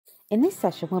In this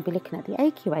session, we'll be looking at the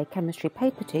AQA Chemistry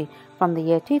Paper2 from the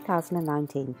year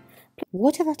 2019.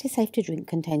 Water that is safe to drink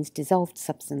contains dissolved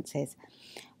substances.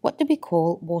 What do we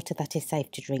call water that is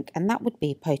safe to drink? And that would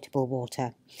be potable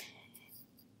water.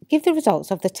 Give the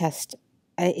results of the test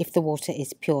if the water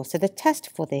is pure. So the test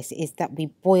for this is that we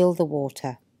boil the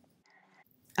water.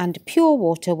 And pure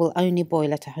water will only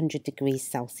boil at 100 degrees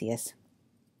Celsius.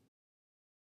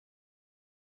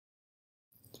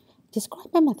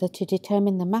 Describe a method to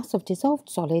determine the mass of dissolved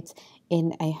solids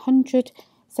in a 100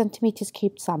 centimetres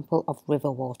cubed sample of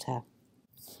river water.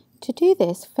 To do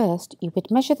this, first you would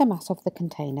measure the mass of the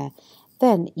container.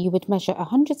 Then you would measure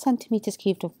 100 centimetres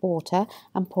cubed of water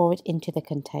and pour it into the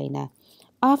container.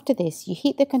 After this, you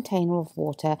heat the container of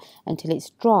water until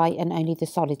it's dry and only the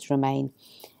solids remain.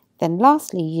 Then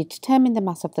lastly, you determine the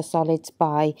mass of the solids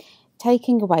by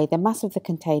taking away the mass of the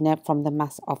container from the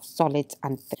mass of solids.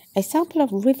 A sample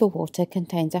of river water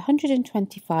contains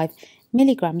 125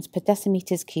 milligrams per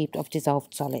decimeters cubed of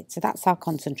dissolved solids. So that's our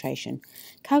concentration.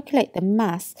 Calculate the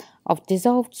mass of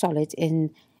dissolved solids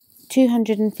in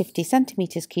 250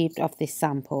 centimeters cubed of this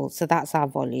sample. So that's our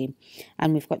volume.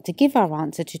 And we've got to give our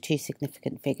answer to two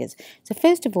significant figures. So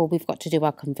first of all, we've got to do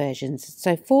our conversions.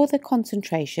 So for the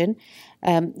concentration,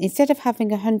 instead of having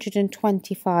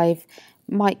 125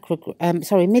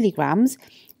 milligrams,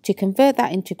 to convert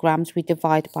that into grams, we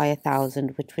divide by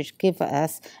 1,000, which would give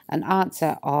us an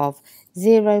answer of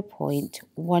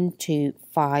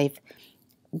 0.125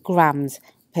 grams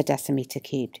per decimeter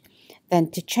cubed. Then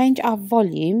to change our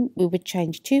volume, we would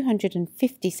change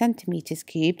 250 centimeters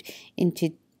cubed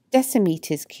into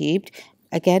decimeters cubed,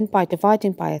 again by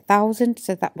dividing by 1,000,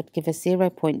 so that would give us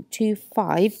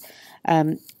 0.25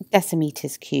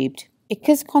 decimeters cubed.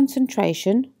 Because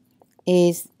concentration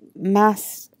is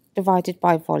mass divided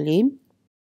by volume,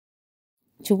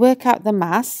 to work out the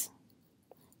mass,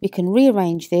 we can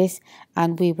rearrange this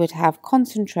and we would have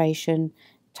concentration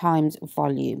times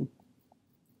volume.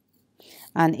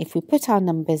 And if we put our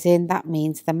numbers in, that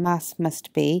means the mass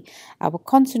must be our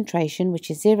concentration, which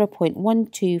is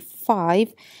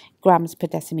 0.125 grams per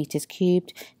decimeters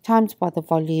cubed, times by the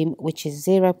volume, which is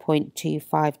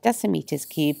 0.25 decimeters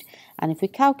cubed. And if we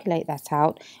calculate that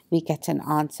out, we get an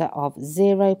answer of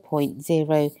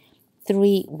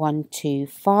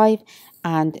 0.03125.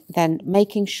 And then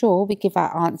making sure we give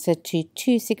our answer to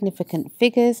two significant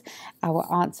figures, our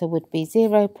answer would be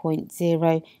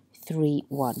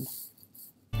 0.031.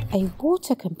 A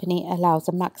water company allows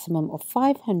a maximum of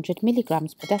 500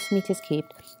 milligrams per decimeters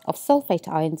cubed of sulfate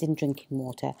ions in drinking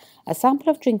water. A sample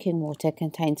of drinking water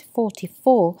contains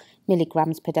 44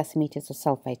 milligrams per decimeters of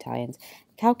sulfate ions.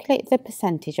 Calculate the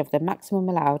percentage of the maximum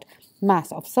allowed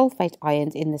mass of sulfate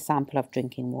ions in the sample of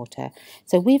drinking water.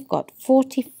 So we've got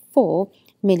 44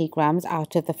 milligrams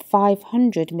out of the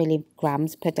 500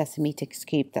 milligrams per decimeter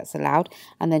cubed that's allowed,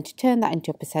 and then to turn that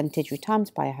into a percentage, we times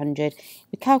by 100,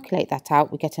 we calculate that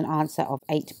out, we get an answer of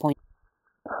 8.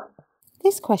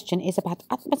 This question is about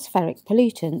atmospheric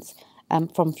pollutants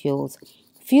from fuels.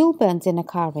 Fuel burns in a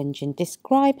car engine.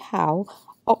 Describe how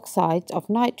oxides of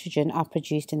nitrogen are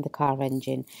produced in the car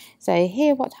engine. So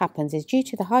here what happens is, due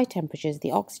to the high temperatures,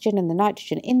 the oxygen and the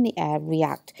nitrogen in the air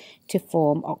react to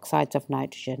form oxides of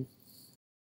nitrogen.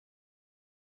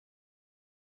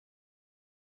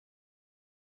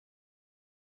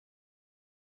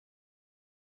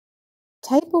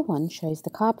 Table 1 shows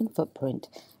the carbon footprint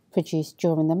produced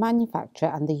during the manufacture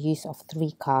and the use of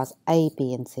 3 cars, A,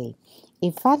 B and C.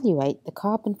 Evaluate the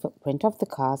carbon footprint of the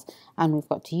cars, and we've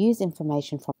got to use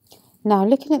information from. Now,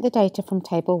 looking at the data from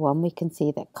Table 1, we can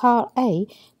see that car A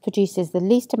produces the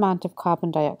least amount of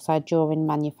carbon dioxide during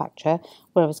manufacture,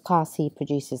 whereas car C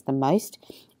produces the most.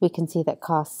 We can see that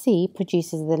car C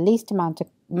produces the least amount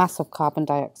of mass of carbon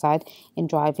dioxide in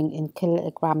driving in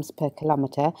kilograms per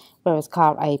kilometre, whereas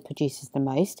car A produces the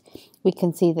most. We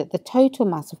can see that the total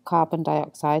mass of carbon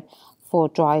dioxide for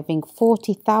driving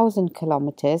 40,000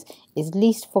 kilometres is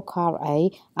least for car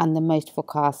A and the most for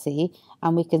car C,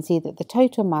 and we can see that the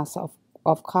total mass of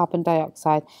carbon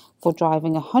dioxide for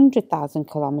driving 100,000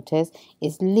 kilometres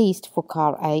is least for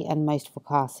car A and most for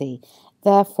car C.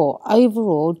 Therefore,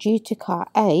 overall, due to car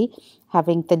A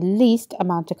having the least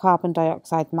amount of carbon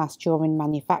dioxide mass during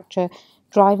manufacture,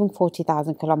 driving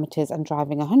 40,000 kilometres and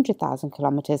driving 100,000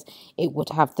 kilometres, it would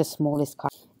have the smallest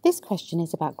carbon. This question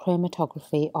is about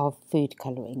chromatography of food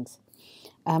colourings.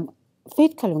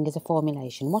 Food colouring is a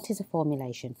formulation. What is a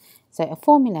formulation? So a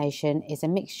formulation is a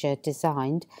mixture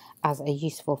designed as a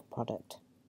useful product.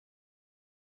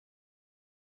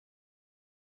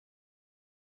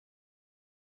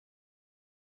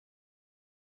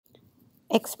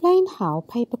 Explain how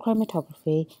paper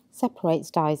chromatography separates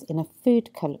dyes in food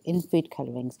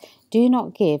colorings. Do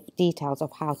not give details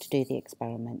of how to do the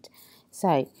experiment.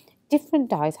 So, different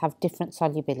dyes have different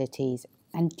solubilities,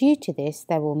 and due to this,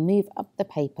 they will move up the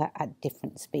paper at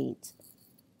different speeds.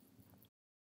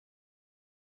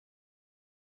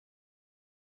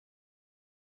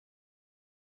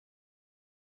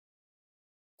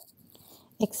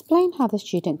 Explain how the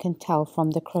student can tell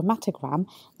from the chromatogram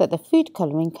that the food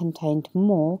colouring contained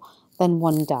more than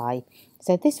one dye.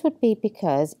 So this would be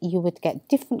because you would get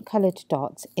different coloured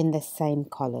dots in the same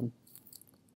column.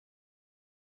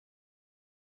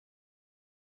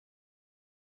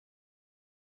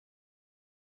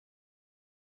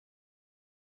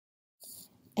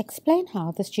 Explain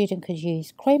how the student could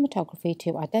use chromatography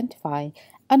to identify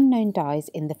unknown dyes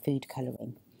in the food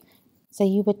colouring. So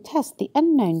you would test the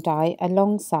unknown dye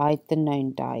alongside the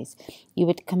known dyes. You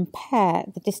would compare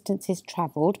the distances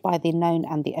travelled by the known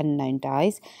and the unknown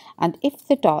dyes, and if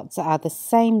the dots are the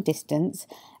same distance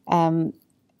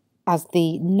as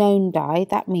the known dye,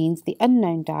 that means the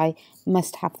unknown dye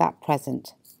must have that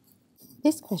present.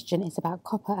 This question is about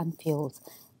copper and fuels.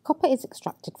 Copper is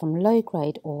extracted from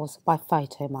low-grade ores by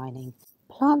phytomining.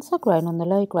 Plants are grown on the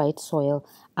low-grade soil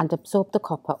and absorb the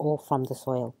copper ore from the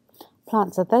soil.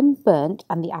 Plants are then burnt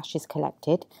and the ash is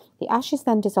collected. The ash is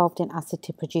then dissolved in acid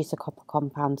to produce a copper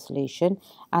compound solution,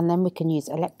 and then we can use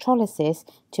electrolysis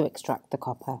to extract the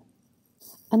copper.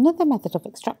 Another method of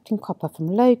extracting copper from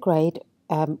low-grade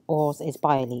ores is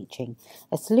bioleaching.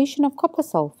 A solution of copper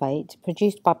sulfate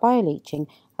produced by bioleaching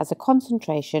has a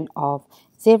concentration of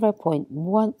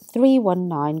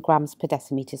 0.319 grams per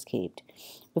decimeters cubed.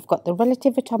 We've got the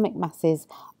relative atomic masses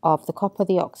of the copper,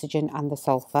 the oxygen and the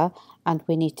sulfur, and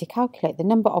we need to calculate the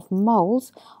number of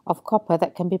moles of copper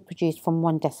that can be produced from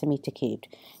 1 decimeter cubed.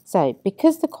 So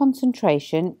because the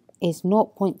concentration is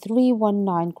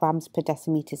 0.319 grams per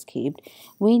decimeters cubed,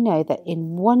 we know that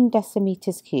in 1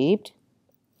 decimeters cubed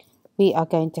we are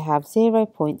going to have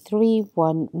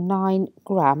 0.319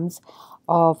 grams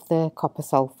of the copper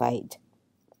sulfate.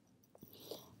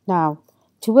 Now,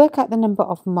 to work out the number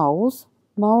of moles,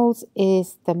 moles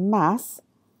is the mass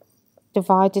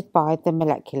divided by the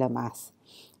molecular mass.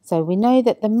 So we know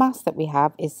that the mass that we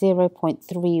have is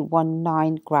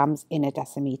 0.319 grams in a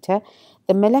decimeter.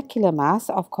 The molecular mass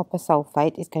of copper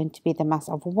sulfate is going to be the mass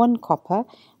of 1 copper,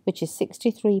 which is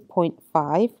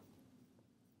 63.5,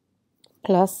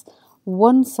 plus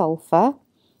 1 sulfur,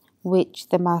 which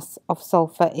the mass of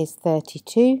sulfur is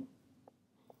 32,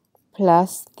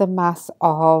 plus the mass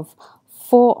of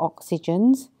 4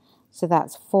 oxygens, so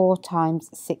that's 4 times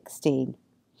 16.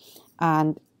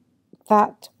 And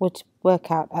that would work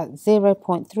out at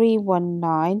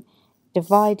 0.319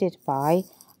 divided by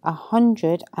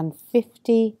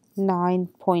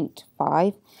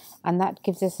 159.5, and that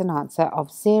gives us an answer of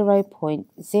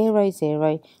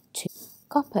 0.002.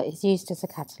 Copper is used as a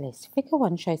catalyst. Figure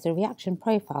 1 shows the reaction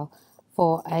profile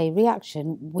for a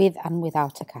reaction with and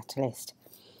without a catalyst.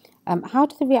 How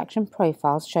do the reaction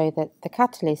profiles show that the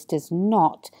catalyst does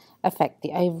not affect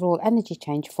the overall energy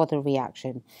change for the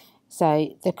reaction?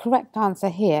 So the correct answer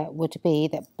here would be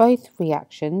that both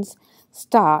reactions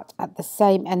start at the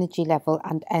same energy level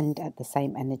and end at the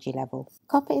same energy level.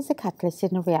 Copper is a catalyst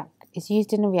is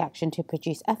used in a reaction to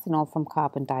produce ethanol from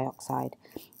carbon dioxide.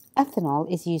 Ethanol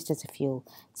is used as a fuel.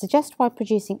 Suggest why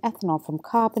producing ethanol from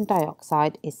carbon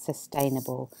dioxide is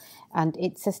sustainable. And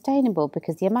it's sustainable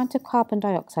because the amount of carbon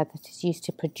dioxide that is used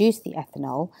to produce the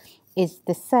ethanol is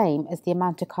the same as the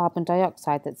amount of carbon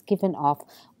dioxide that's given off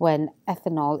when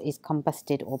ethanol is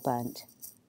combusted or burnt.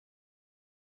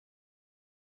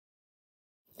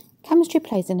 Chemistry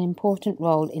plays an important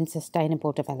role in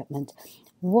sustainable development.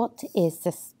 What is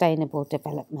sustainable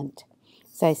development?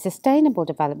 So sustainable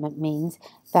development means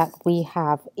that we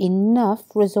have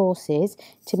enough resources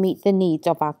to meet the needs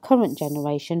of our current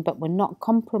generation, but we're not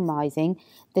compromising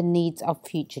the needs of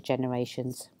future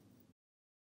generations.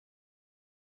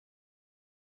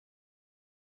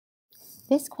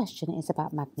 This question is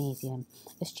about magnesium.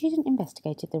 A student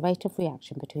investigated the rate of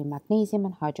reaction between magnesium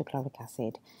and hydrochloric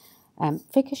acid.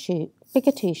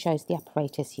 Figure 2 shows the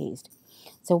apparatus used.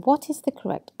 So what is the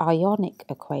correct ionic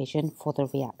equation for the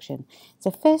reaction? So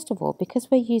first of all,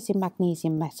 because we're using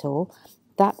magnesium metal,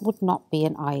 that would not be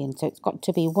an ion. So it's got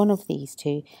to be one of these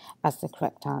two as the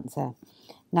correct answer.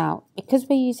 Now, because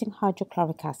we're using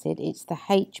hydrochloric acid, it's the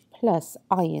H plus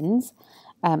ions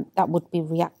that would be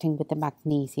reacting with the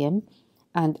magnesium.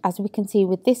 And as we can see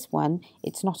with this one,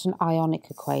 it's not an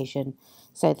ionic equation.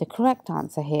 So the correct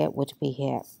answer here would be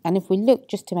here. And if we look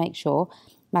just to make sure,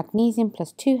 magnesium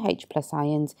plus 2H plus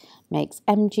ions makes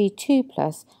Mg2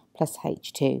 plus plus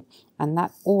H2, and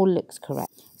that all looks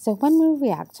correct. So when we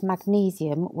react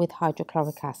magnesium with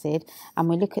hydrochloric acid and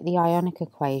we look at the ionic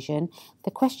equation, the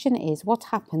question is what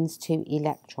happens to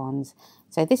electrons?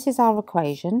 So this is our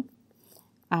equation,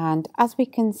 and as we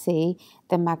can see,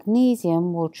 the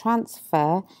magnesium will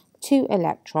transfer 2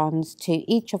 electrons to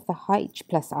each of the H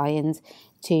plus ions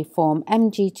to form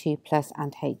Mg2 plus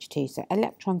and H2, so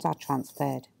electrons are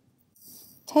transferred.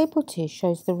 Table 2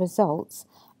 shows the results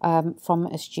from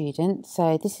a student.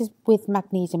 So this is with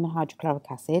magnesium and hydrochloric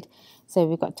acid. So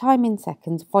we've got time in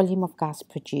seconds, volume of gas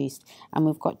produced, and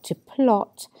we've got to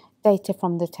plot data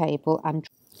from the table. And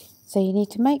so you need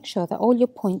to make sure that all your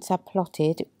points are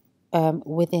plotted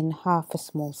within half a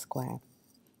small square.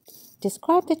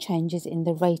 Describe the changes in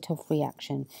the rate of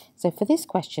reaction. So for this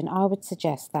question, I would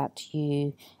suggest that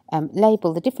you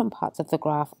label the different parts of the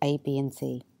graph A, B and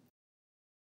C.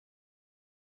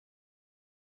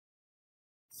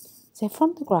 So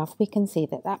from the graph, we can see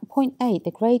that at point A,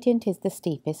 the gradient is the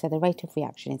steepest, so the rate of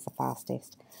reaction is the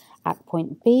fastest. At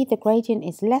point B, the gradient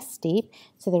is less steep,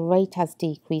 so the rate has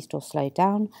decreased or slowed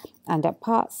down. And at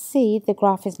part C, the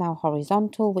graph is now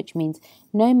horizontal, which means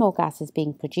no more gas is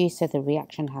being produced, so the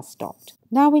reaction has stopped.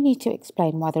 Now we need to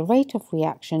explain why the rate of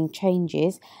reaction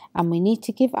changes, and we need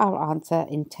to give our answer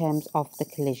in terms of the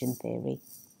collision theory.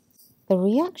 The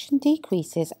reaction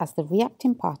decreases as the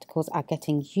reacting particles are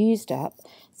getting used up,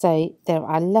 so there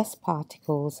are less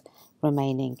particles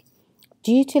remaining.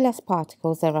 Due to less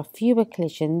particles, there are fewer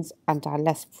collisions and are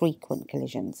less frequent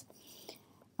collisions.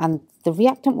 And the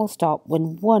reactant will stop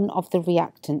when one of the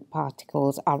reactant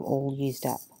particles are all used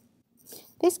up.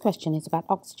 This question is about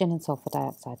oxygen and sulfur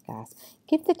dioxide gas.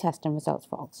 Give the test and results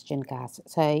for oxygen gas.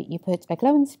 So you put a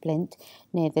glowing splint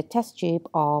near the test tube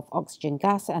of oxygen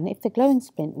gas, and if the glowing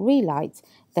splint relights,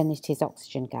 then it is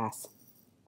oxygen gas.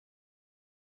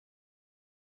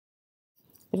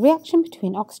 The reaction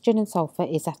between oxygen and sulfur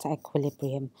is at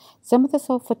equilibrium. Some of the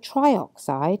sulfur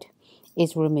trioxide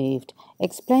is removed.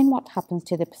 Explain what happens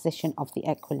to the position of the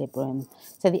equilibrium.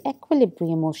 So the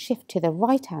equilibrium will shift to the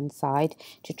right-hand side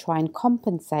to try and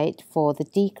compensate for the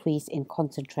decrease in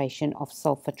concentration of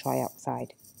sulfur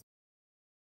trioxide.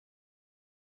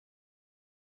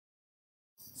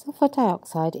 Sulfur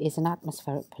dioxide is an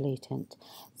atmospheric pollutant.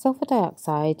 Sulfur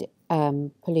dioxide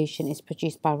pollution is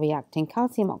produced by reacting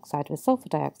calcium oxide with sulfur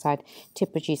dioxide to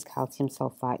produce calcium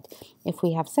sulfite. If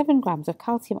we have 7 grams of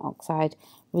calcium oxide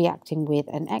reacting with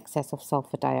an excess of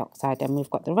sulfur dioxide, and we've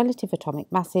got the relative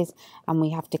atomic masses, and we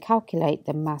have to calculate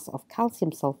the mass of calcium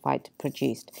sulfite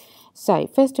produced. So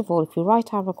first of all, if we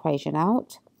write our equation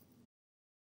out,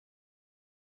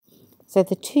 so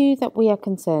the 2 that we are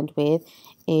concerned with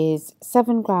is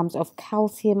 7 grams of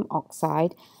calcium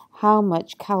oxide. How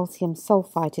much calcium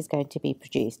sulfite is going to be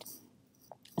produced?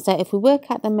 So if we work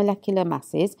out the molecular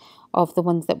masses of the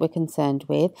ones that we're concerned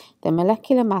with, the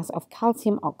molecular mass of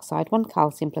calcium oxide, 1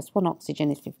 calcium plus 1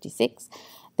 oxygen is 56.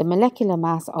 The molecular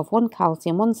mass of 1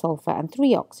 calcium, 1 sulfur and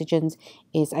 3 oxygens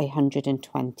is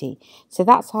 120. So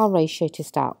that's our ratio to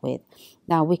start with.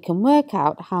 Now we can work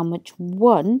out how much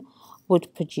 1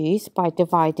 would produce by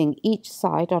dividing each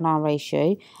side on our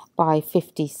ratio by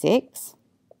 56.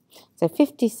 So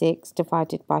 56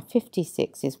 divided by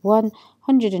 56 is 1,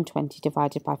 120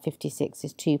 divided by 56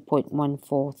 is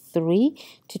 2.143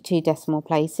 to 2 decimal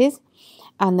places.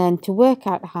 And then to work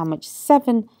out how much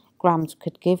 7 grams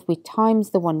could give, we times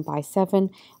the 1 by 7,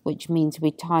 which means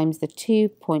we times the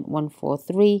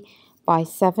 2.143 by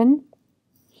 7.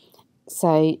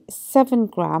 So 7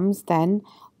 grams then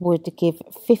would give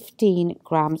 15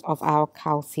 grams of our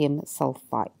calcium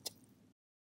sulfite.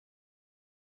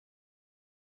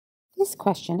 This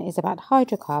question is about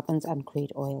hydrocarbons and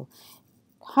crude oil.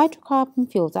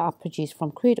 Hydrocarbon fuels are produced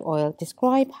from crude oil.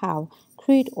 Describe how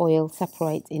crude oil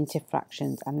separates into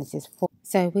fractions, and this is 4.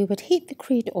 So we would heat the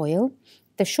crude oil.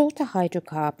 The shorter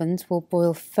hydrocarbons will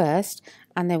boil first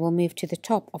and they will move to the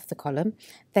top of the column.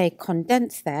 They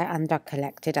condense there and are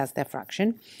collected as their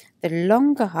fraction. The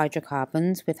longer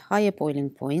hydrocarbons with higher boiling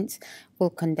points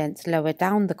will condense lower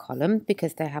down the column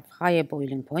because they have higher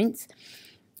boiling points.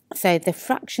 So the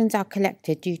fractions are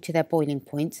collected due to their boiling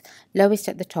points, lowest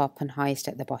at the top and highest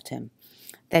at the bottom.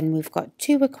 Then we've got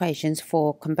 2 equations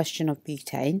for combustion of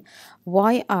butane.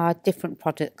 Why are different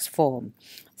products formed?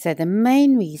 So the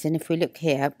main reason, if we look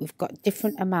here, we've got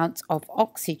different amounts of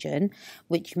oxygen,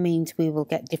 which means we will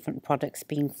get different products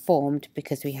being formed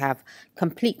because we have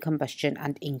complete combustion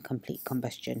and incomplete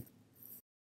combustion.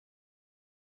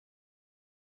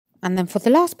 And then for the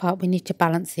last part, we need to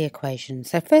balance the equation.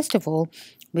 So first of all,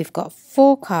 we've got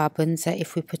 4 carbons. So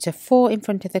if we put a 4 in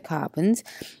front of the carbons,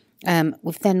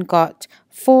 We've then got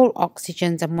 4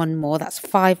 oxygens and 1 more, that's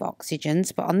 5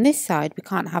 oxygens, but on this side we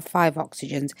can't have 5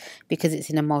 oxygens because it's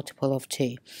in a multiple of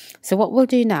 2. So what we'll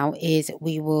do now is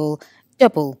we will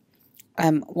double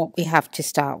what we have to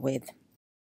start with.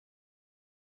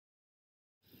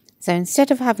 So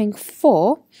instead of having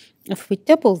 4, if we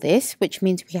double this, which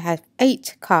means we have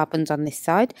 8 carbons on this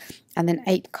side and then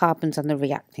 8 carbons on the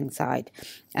reacting side.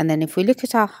 And then if we look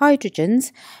at our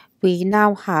hydrogens, we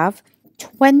now have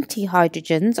 20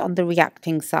 hydrogens on the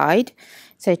reacting side.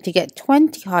 So to get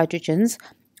 20 hydrogens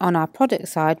on our product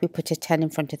side, we put a 10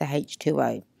 in front of the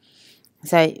H2O.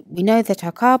 So we know that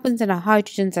our carbons and our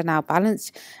hydrogens are now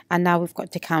balanced, and now we've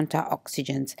got to count our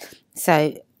oxygens.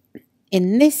 So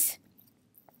in this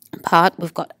part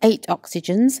we've got 8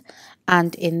 oxygens,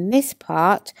 and in this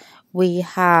part we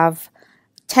have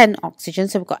 10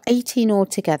 oxygens, so we've got 18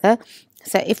 altogether.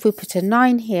 So if we put a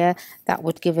 9 here, that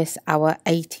would give us our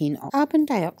 18. Carbon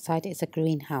dioxide is a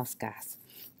greenhouse gas.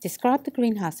 Describe the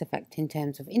greenhouse effect in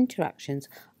terms of interactions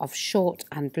of short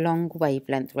and long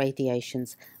wavelength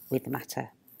radiations with matter.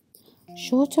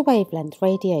 Shorter wavelength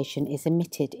radiation is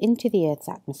emitted into the Earth's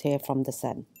atmosphere from the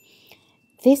Sun.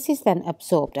 This is then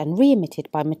absorbed and re-emitted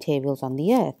by materials on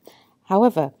the Earth.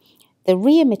 However, the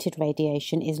re-emitted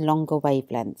radiation is longer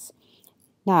wavelengths.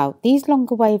 Now, these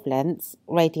longer wavelengths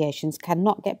radiations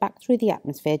cannot get back through the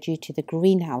atmosphere due to the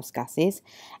greenhouse gases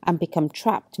and become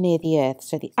trapped near the Earth,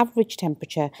 so the average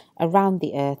temperature around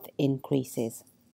the Earth increases.